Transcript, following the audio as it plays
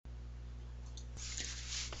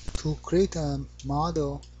To create a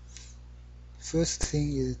model, first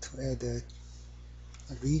thing is to add a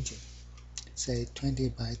region, say 20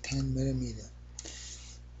 by 10 millimeter.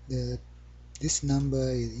 This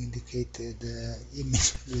number is indicated the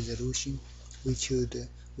image resolution. We choose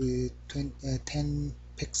with 10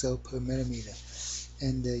 pixel per millimeter,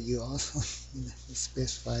 and you also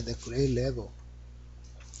specify the gray level,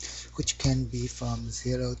 which can be from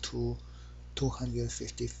 0 to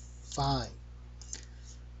 255.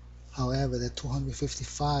 However, the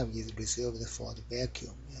 255 is reserved for the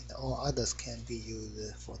vacuum, and all others can be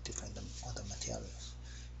used for different other materials.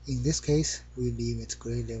 In this case, we leave its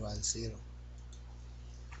gray level at 0.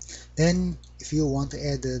 Then, if you want to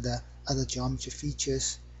add the other geometry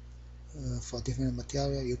features for different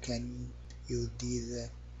material, you can use these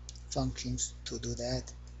functions to do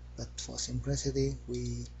that. But for simplicity,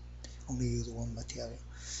 we only use one material.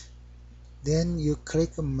 Then you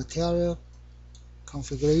click on material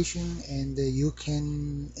configuration, and you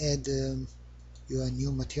can add your new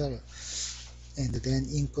material, and then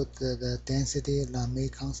input the density Lame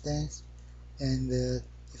constant, and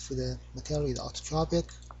if the material is orthotropic,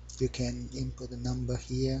 you can input the number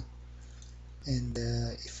here, and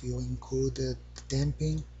if you include the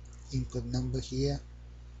damping, input number here.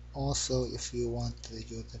 Also, if you want to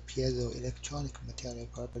use the piezoelectronic material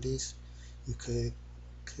properties, you click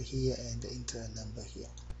here and enter a number here.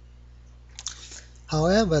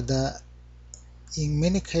 However, in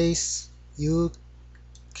many cases, you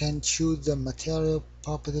can choose the material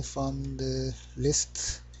property from the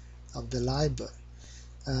list of the library.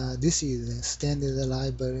 This is a standard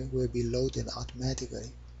library, will be loaded automatically,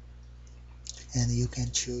 and you can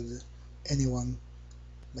choose any one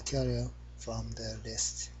material from the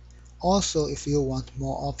list. Also, if you want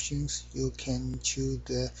more options, you can choose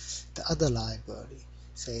the other library,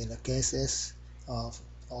 say the gases of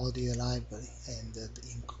audio library, and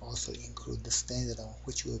also include the standard one,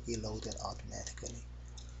 which will be loaded automatically.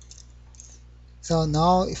 So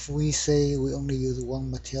now if we say we only use one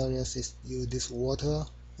material, use this water,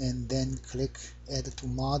 and then click add to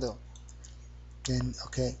model, then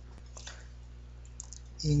okay.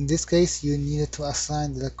 In this case, you need to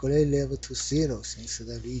assign the gray level to 0, since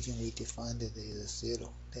the region we defined it is 0.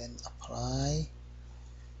 Then apply,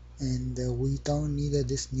 and we don't need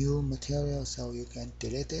this new material, so you can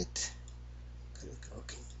delete it. Click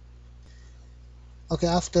OK. Okay,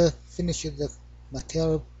 after finishing the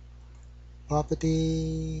material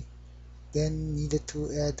property, then needed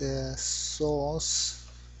to add a source.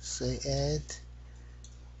 Say add.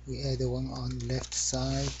 We add one on left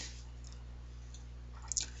side.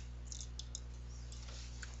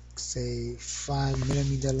 Say 5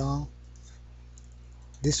 millimeter long.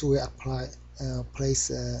 This will place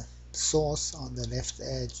a source on the left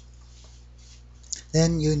edge.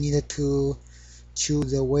 Then you need to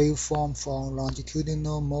choose the waveform for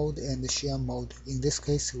longitudinal mode and the shear mode. In this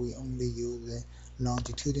case, we only use the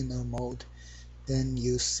longitudinal mode. Then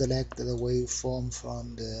you select the waveform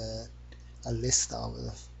from a list of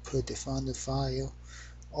the predefined file,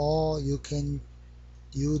 or you can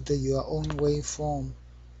use your own waveform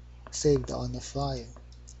saved on the file.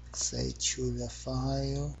 Say choose a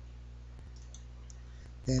file,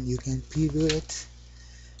 then you can preview it,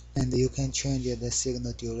 and you can change the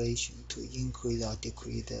signal duration to increase or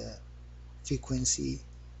decrease the frequency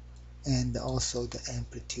and also the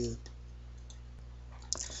amplitude.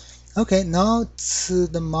 Okay, now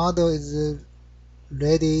the model is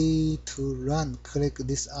ready to run. Click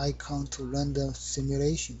this icon to run the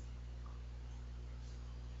simulation.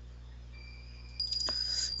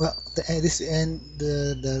 Well, this ends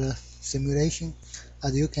the simulation.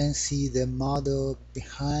 As you can see, the model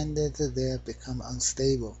behind it there become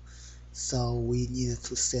unstable. So we needed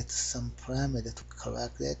to set some parameter to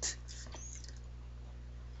correct it.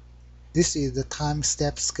 This is the time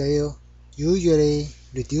step scale. Usually,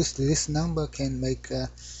 reduce this number can make a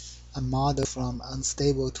model from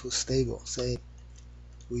unstable to stable. Say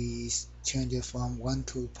we change it from 1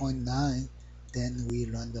 to 0.9, then we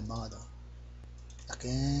run the model.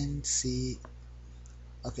 Again, see,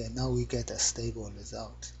 okay, now we get a stable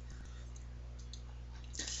result.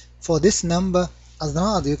 For this number, as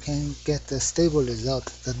long as you can get a stable result,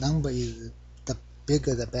 the number is the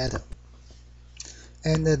bigger the better.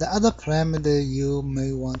 And the other parameter you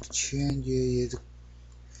may want to change is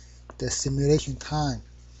the simulation time.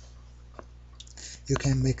 You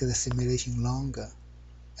can make the simulation longer.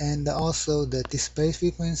 And also the display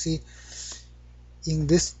frequency. In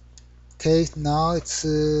this case, now it's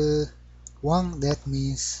 1. That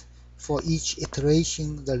means for each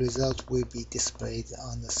iteration the result will be displayed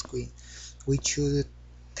on the screen. We choose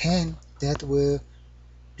 10. That will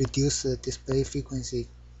reduce the display frequency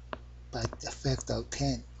by a factor of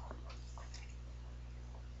 10.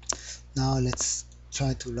 Now let's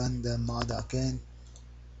try to run the model again.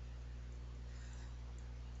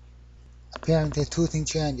 Apparently two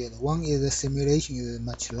things changed. One is the simulation is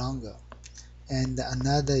much longer, and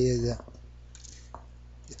another is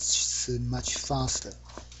it's much faster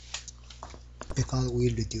because we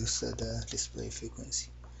reduce the display frequency.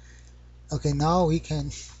 Okay, now we can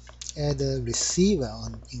add a receiver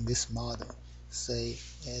in this model. Say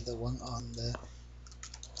add one on the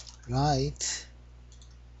right,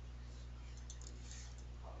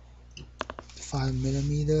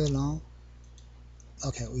 5mm long.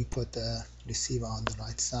 Okay, we put the receiver on the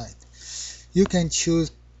right side. You can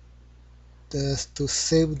choose to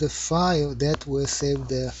save the file that will save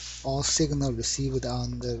the all signal received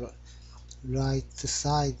on the right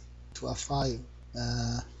side to a file,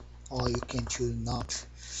 or you can choose not.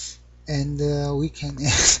 And we can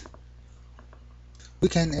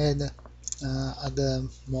add other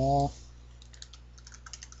more.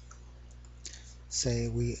 Say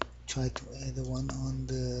we try to add one on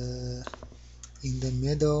the in the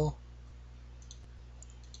middle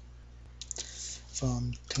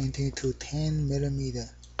from 20 to 10mm.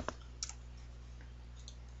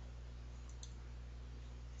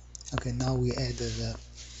 Okay, now we add the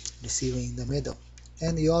receiver in the middle,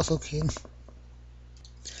 and you also can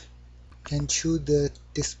choose the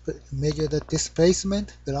measure the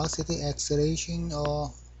displacement, velocity, acceleration,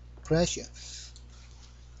 or pressure.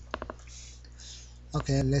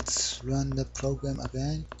 Okay, let's run the program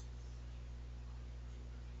again.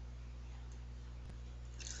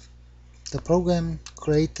 The program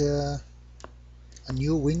creates a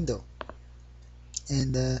new window,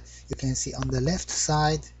 and you can see on the left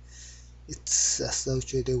side it's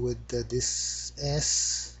associated with this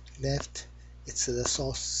S left. It's the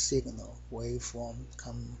source signal waveform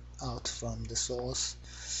come out from the source,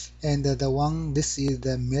 and this is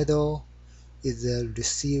the middle is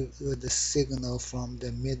the signal from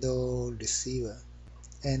the middle receiver,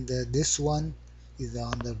 and this one is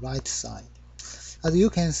on the right side. As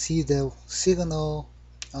you can see, the signal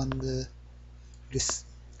on the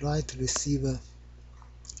right receiver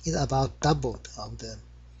is about doubled of the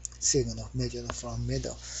signal measured from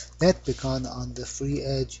middle. That's because on the free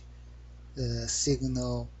edge, the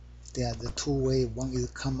signal, there are the two waves. One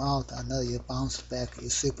is come out, another is bounce back,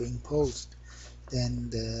 is superimposed.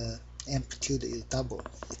 Then the amplitude is double.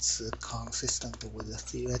 It's consistent with the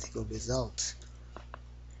theoretical results.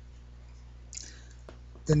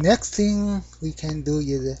 The next thing we can do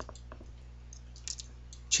is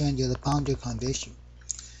change the boundary condition.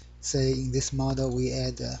 Say in this model we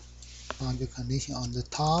add a boundary condition on the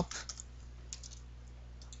top,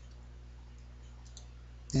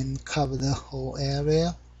 then cover the whole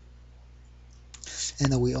area,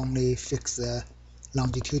 and we only fix the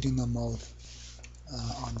longitudinal mode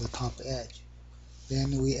on the top edge.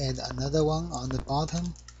 Then we add another one on the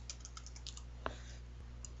bottom,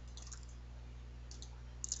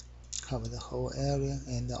 cover the whole area,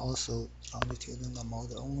 and also longitudinal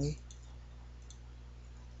mode only.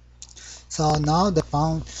 So now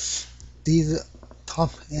these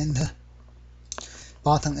top and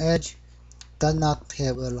bottom edge does not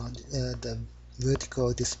have the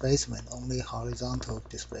vertical displacement, only horizontal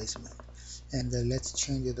displacement. And let's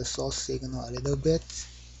change the source signal a little bit,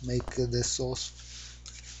 make the source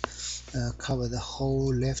cover the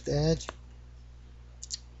whole left edge.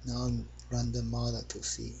 Now run the model to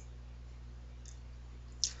see.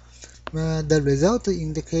 The result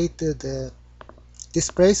indicates the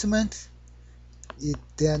displacement.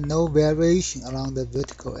 There are no variation along the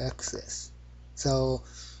vertical axis. So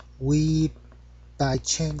we, by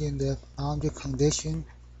changing the boundary condition,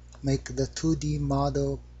 make the 2D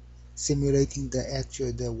model simulating the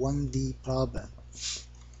 1D problem.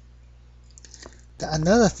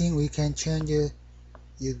 Another thing we can change is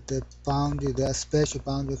the special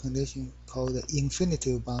boundary condition called the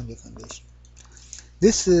infinitive boundary condition.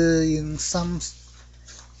 This in some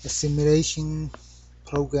simulation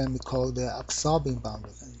program called the absorbing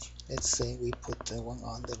boundary condition. Let's say we put the one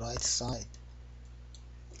on the right side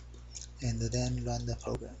and then run the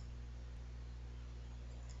program.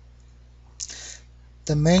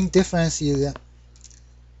 The main difference is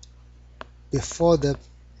before the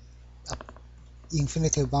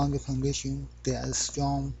infinitive boundary condition, there is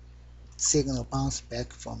strong signal bounce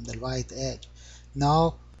back from the right edge.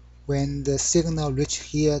 Now when the signal reach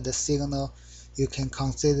here, the signal you can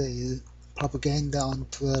consider is propaganda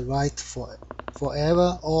onto the right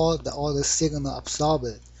forever, or the signal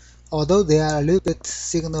absorbed. Although there are a little bit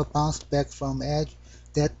signal bounce back from edge,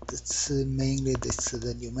 that's mainly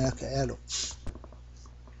the numerical error.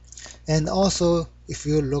 And also, if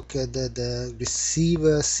you look at the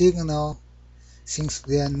receiver signal, since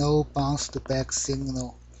there are no bounced back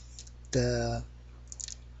signal, the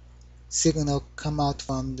signal come out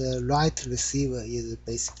from the right receiver is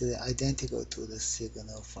basically identical to the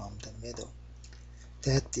signal from the middle.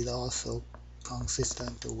 That is also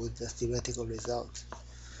consistent with the theoretical results.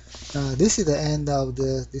 This is the end of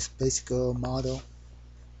this basic model.